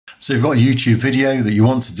So you've got a YouTube video that you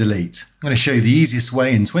want to delete. I'm going to show you the easiest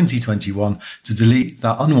way in 2021 to delete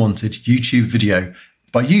that unwanted YouTube video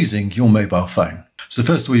by using your mobile phone. So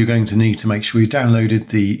first of all, you're going to need to make sure you downloaded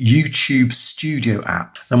the YouTube Studio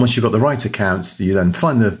app. Then once you've got the right account, you then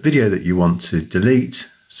find the video that you want to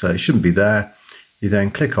delete. So it shouldn't be there. You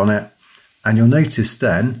then click on it and you'll notice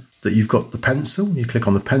then that you've got the pencil. You click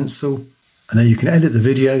on the pencil and then you can edit the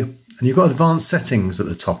video, and you've got advanced settings at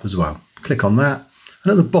the top as well. Click on that. And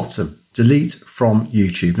at the bottom, delete from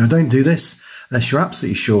YouTube. Now don't do this unless you're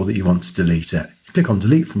absolutely sure that you want to delete it. Click on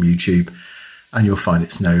delete from YouTube and you'll find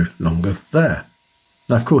it's no longer there.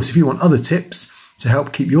 Now, of course, if you want other tips to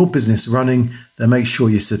help keep your business running, then make sure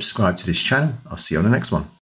you subscribe to this channel. I'll see you on the next one.